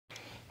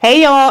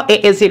Hey y'all,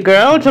 it is your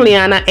girl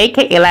Juliana,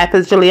 aka Life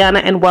is Juliana,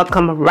 and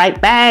welcome right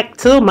back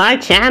to my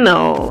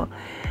channel.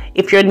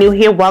 If you're new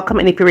here, welcome,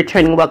 and if you're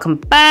returning, welcome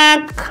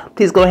back.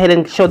 Please go ahead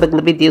and show the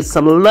video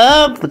some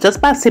love just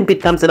by simply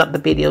thumbsing up the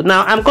video.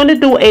 Now I'm going to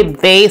do a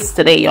vase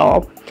today,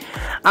 y'all.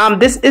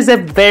 This is a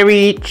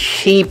very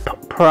cheap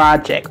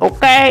project,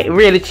 okay?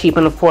 Really cheap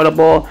and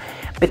affordable,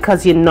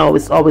 because you know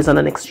it's always on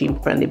an extreme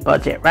friendly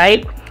budget,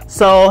 right?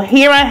 So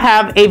here I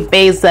have a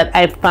vase that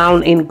I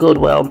found in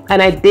Goodwill,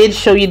 and I did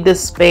show you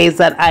this vase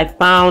that I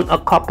found a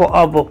couple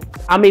of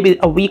maybe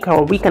a week or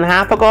a week and a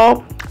half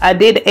ago. I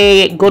did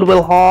a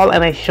Goodwill haul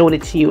and I showed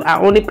it to you. I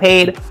only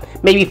paid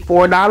maybe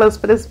 $4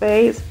 for this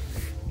vase.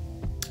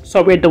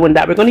 So we're doing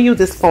that. We're going to use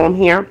this foam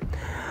here,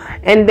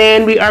 and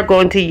then we are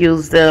going to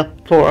use the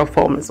floral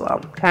foam as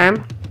well. Okay. All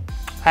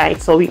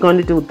right, so we're going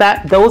to do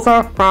that. Those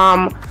are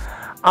from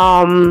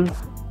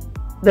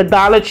the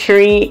Dollar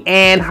Tree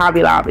and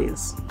Hobby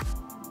Lobbies.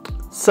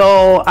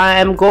 So I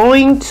am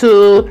going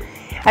to,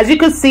 as you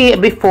can see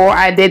before,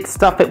 I did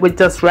stuff it with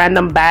just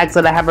random bags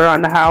that I have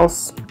around the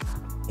house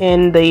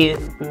in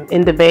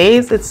the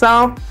vase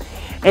itself.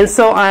 And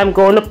so I'm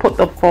going to put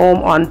the foam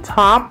on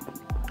top.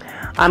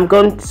 I'm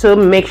going to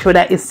make sure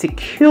that it's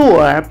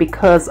secure,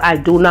 because I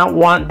do not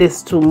want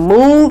this to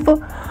move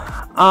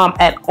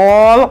at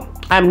all.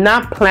 I'm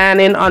not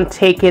planning on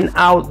taking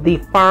out the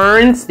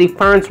ferns. The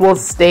ferns will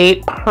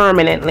stay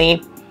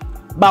permanently.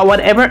 But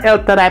whatever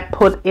else that I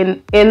put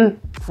in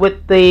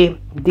with the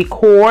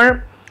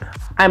decor,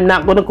 I'm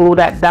not going to glue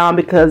that down,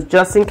 because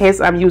just in case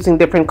I'm using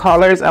different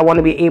colors, I want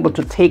to be able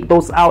to take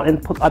those out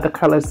and put other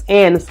colors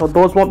in. So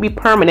those won't be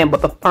permanent,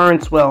 but the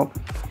ferns will.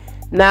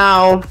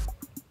 Now,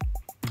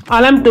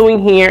 all I'm doing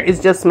here is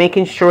just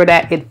making sure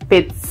that it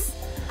fits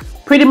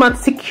pretty much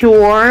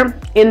secure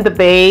in the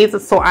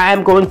vase. So I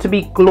am going to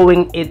be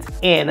gluing it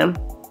in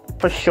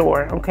for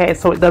sure, okay,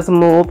 so it doesn't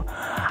move.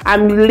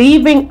 I'm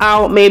leaving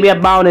out maybe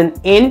about an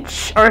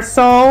inch or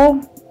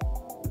so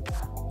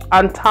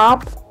on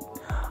top,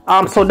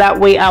 so that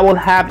way I will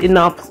have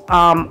enough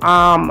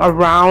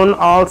around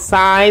all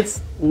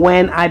sides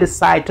when I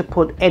decide to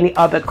put any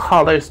other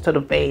colors to the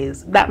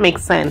vase. That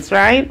makes sense,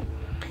 right?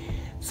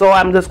 So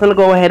I'm just going to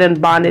go ahead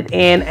and bond it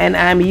in, and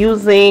I'm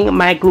using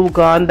my glue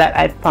gun that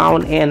I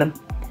found in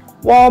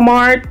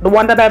Walmart, the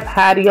one that I've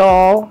had,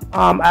 y'all.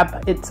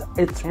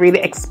 It's really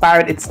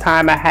expired its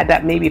time. I had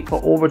that maybe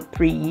for over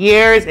 3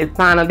 years. It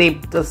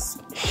finally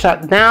just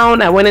shut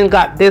down. I went and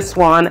got this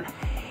one,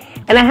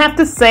 and I have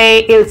to say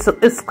it's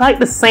like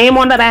the same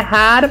one that I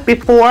had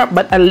before,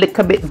 but a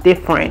little bit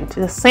different.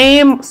 The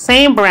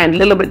same brand, a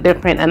little bit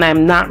different, and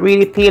I'm not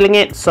really feeling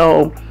it.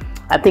 So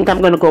I think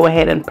I'm going to go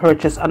ahead and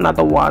purchase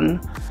another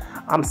one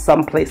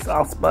someplace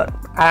else, but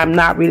I'm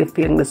not really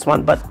feeling this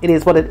one. But it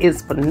is what it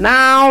is for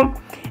now.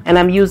 And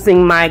I'm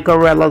using my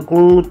Gorilla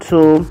Glue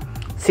to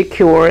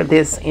secure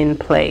this in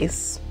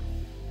place.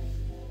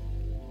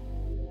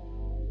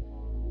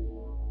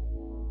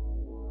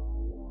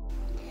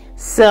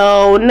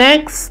 So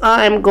next,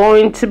 I'm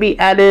going to be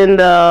adding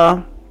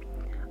the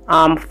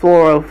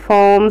floral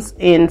foams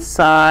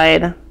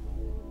inside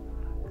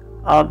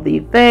of the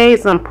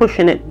vase. I'm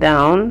pushing it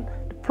down.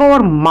 The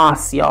floral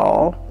moss,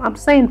 y'all. I'm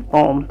saying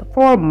foam. The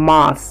floral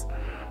moss.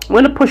 I'm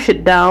going to push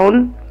it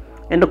down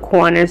in the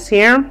corners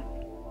here.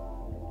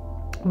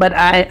 But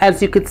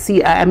as you could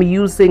see, I am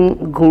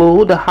using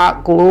glue, the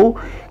hot glue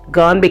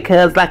gun,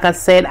 because like I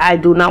said, I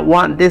do not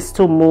want this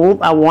to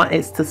move. I want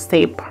it to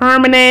stay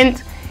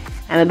permanent,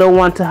 and I don't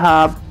want to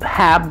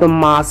have the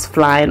moss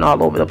flying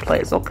all over the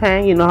place,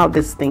 okay? You know how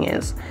this thing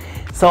is.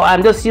 So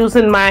I'm just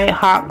using my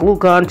hot glue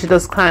gun to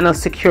just kind of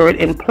secure it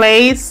in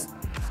place.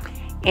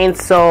 And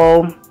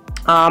so,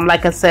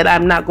 like I said,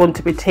 I'm not going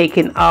to be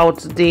taking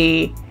out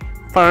the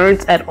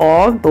ferns at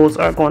all. Those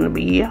are going to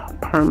be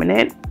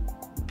permanent.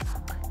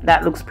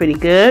 That looks pretty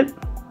good.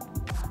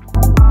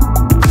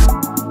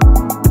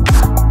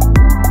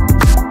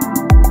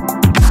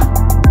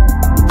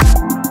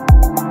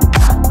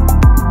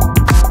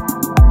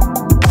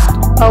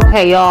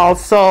 Okay, y'all,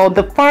 so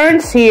the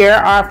ferns here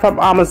are from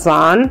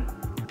Amazon.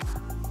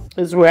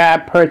 This is where I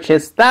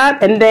purchased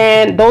that. And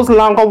then those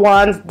longer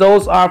ones,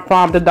 those are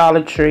from the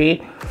Dollar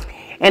Tree.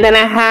 And then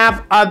I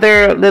have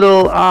other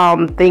little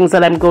things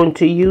that I'm going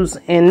to use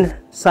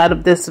inside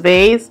of this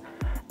vase.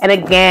 And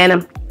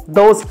again,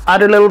 those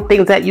other little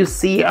things that you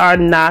see are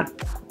not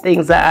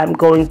things that I'm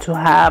going to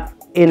have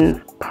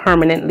in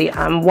permanently.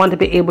 I want to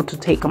be able to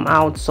take them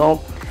out.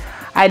 So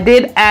I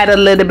did add a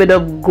little bit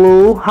of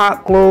glue,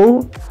 hot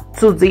glue,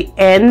 to the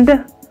end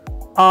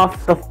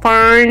of the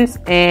ferns,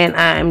 and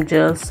I'm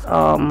just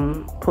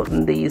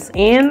putting these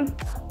in.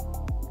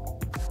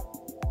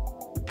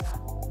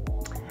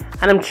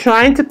 And I'm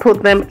trying to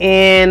put them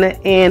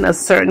in a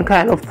certain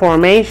kind of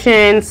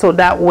formation, so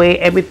that way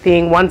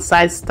everything, once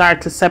I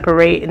start to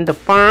separate in the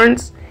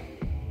ferns,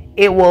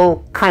 it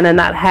will kind of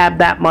not have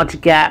that much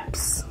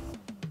gaps.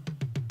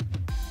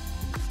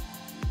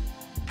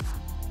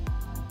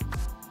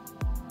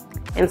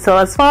 And so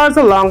as far as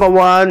the longer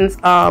ones,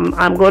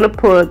 I'm going to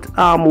put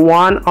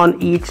one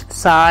on each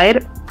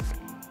side.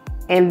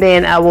 and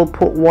then I will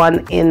put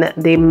one in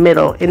the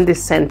middle, in the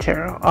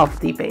center of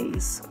the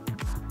vase.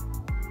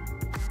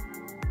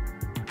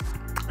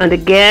 And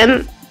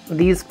again,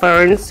 these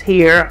ferns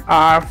here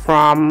are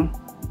from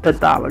the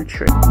Dollar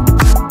Tree.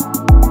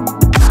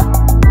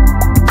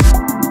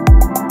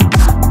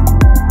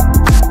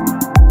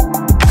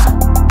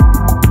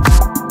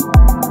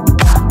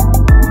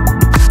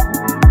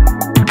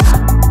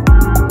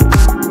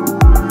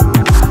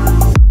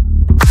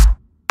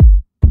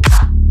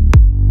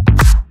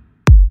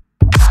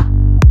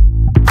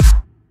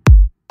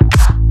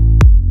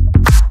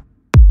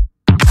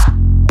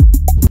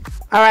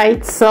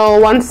 Alright, so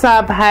once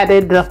I've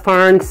added the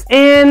ferns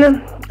in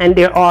and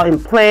they're all in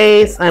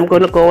place, I'm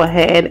going to go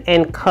ahead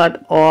and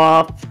cut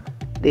off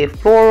the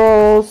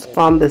florals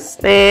from the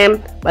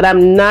stem, but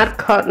I'm not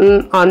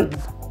cutting on,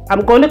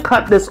 I'm going to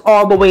cut this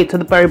all the way to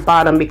the very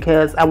bottom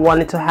because I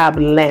want it to have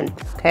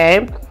length,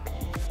 okay?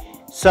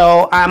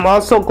 So I'm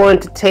also going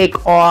to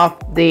take off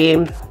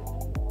the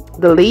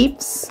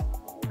leaves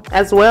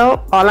as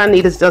well. All I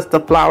need is just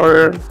the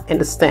flower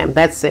and the stem,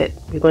 that's it.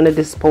 We're going to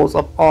dispose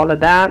of all of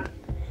that.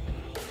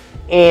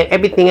 And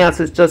everything else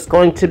is just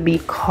going to be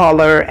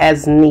color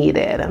as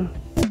needed.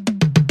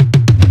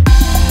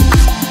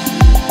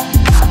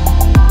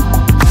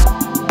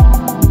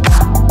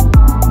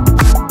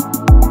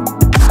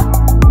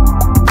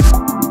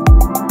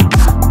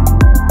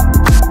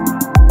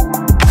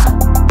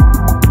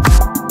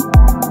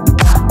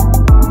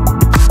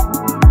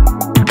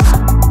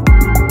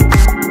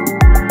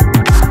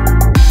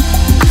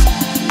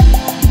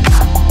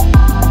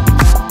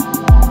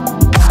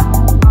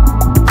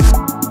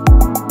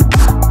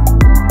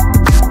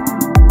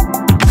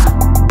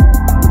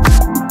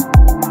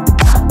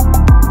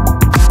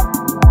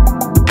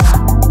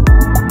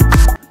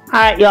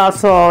 Alright y'all,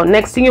 so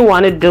next thing you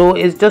want to do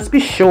is just be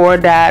sure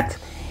that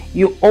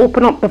you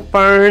open up the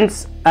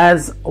ferns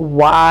as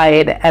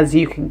wide as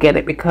you can get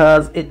it,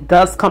 because it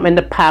does come in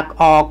the pack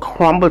all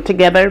crumbled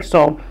together.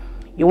 So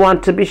you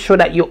want to be sure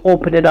that you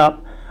open it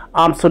up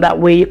so that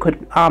way you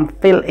could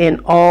fill in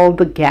all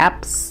the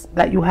gaps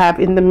that you have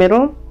in the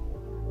middle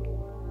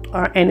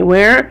or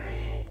anywhere.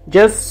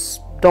 Just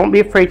don't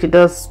be afraid to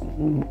just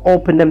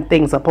open them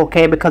things up,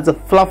 okay? Because the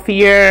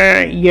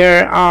fluffier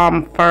your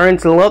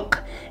ferns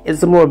look is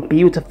the more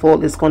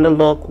beautiful it's going to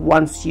look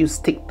once you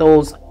stick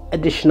those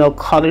additional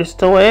colors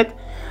to it.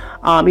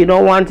 You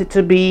don't want it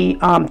to be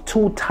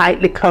too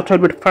tightly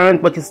cluttered with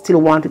ferns, but you still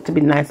want it to be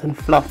nice and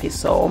fluffy.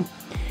 So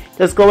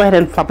just go ahead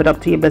and flop it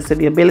up to your best of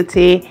your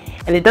ability.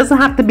 And it doesn't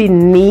have to be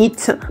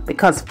neat,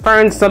 because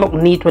ferns don't look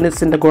neat when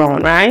it's in the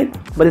ground, right?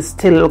 But it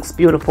still looks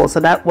beautiful.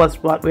 So that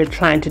was what we're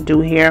trying to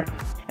do here.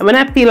 And when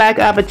I feel like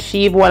I've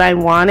achieved what I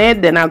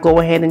wanted, then I'll go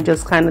ahead and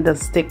just kind of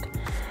just stick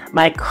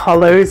my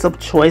colors of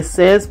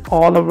choices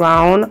all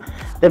around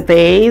the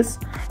vase.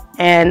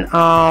 And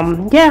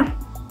yeah,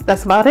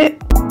 that's about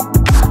it.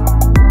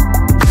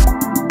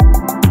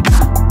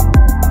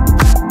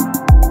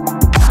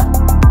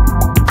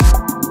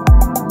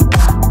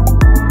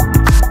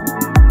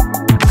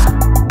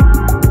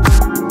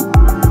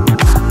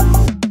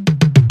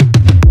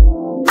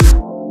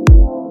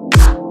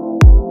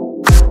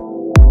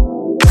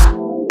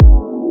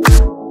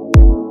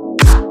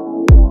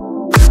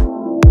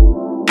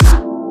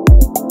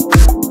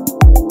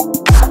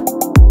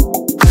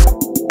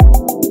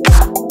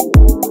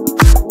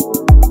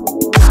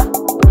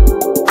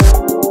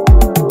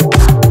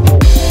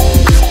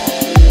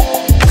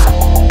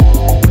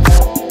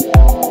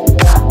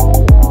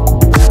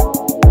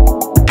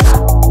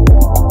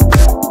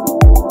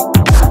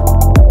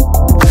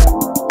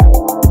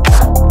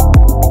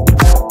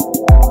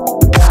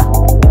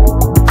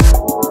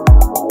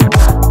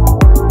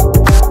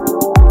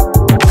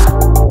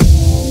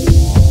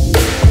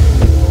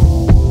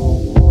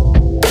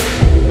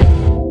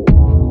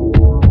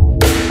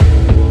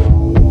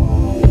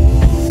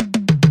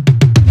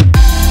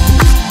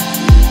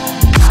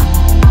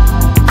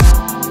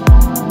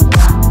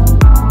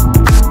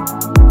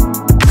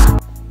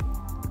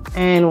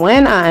 And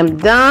when I'm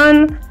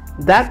done,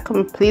 that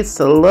completes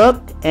the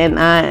look, and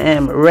I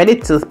am ready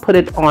to put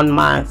it on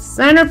my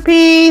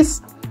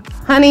centerpiece,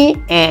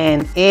 honey,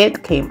 and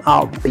it came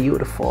out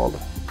beautiful,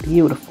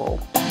 beautiful.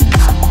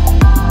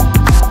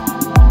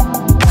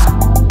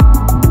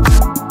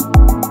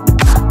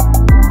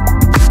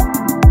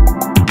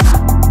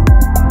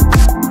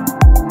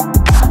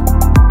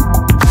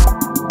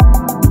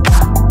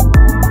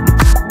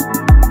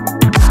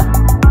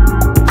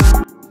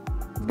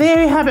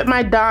 There you have it,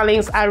 my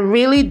darlings. I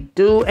really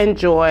do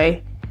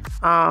enjoy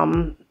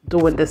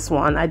doing this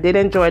one. I did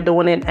enjoy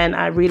doing it, and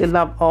I really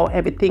love how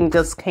everything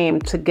just came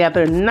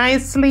together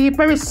nicely.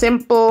 Very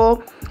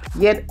simple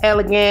yet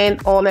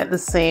elegant, all at the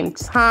same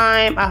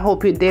time. I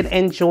hope you did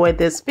enjoy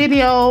this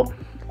video.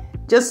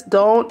 Just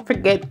don't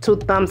forget to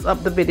thumbs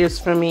up the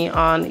videos for me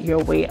on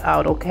your way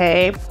out,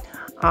 okay?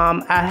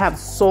 I have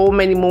so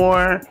many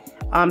more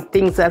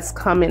things that's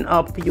coming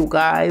up for you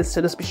guys,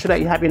 so just be sure that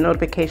you have your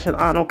notification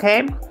on,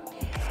 okay?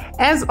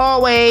 As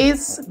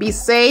always, be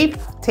safe,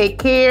 take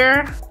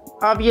care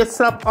of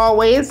yourself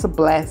always,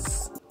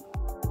 bless.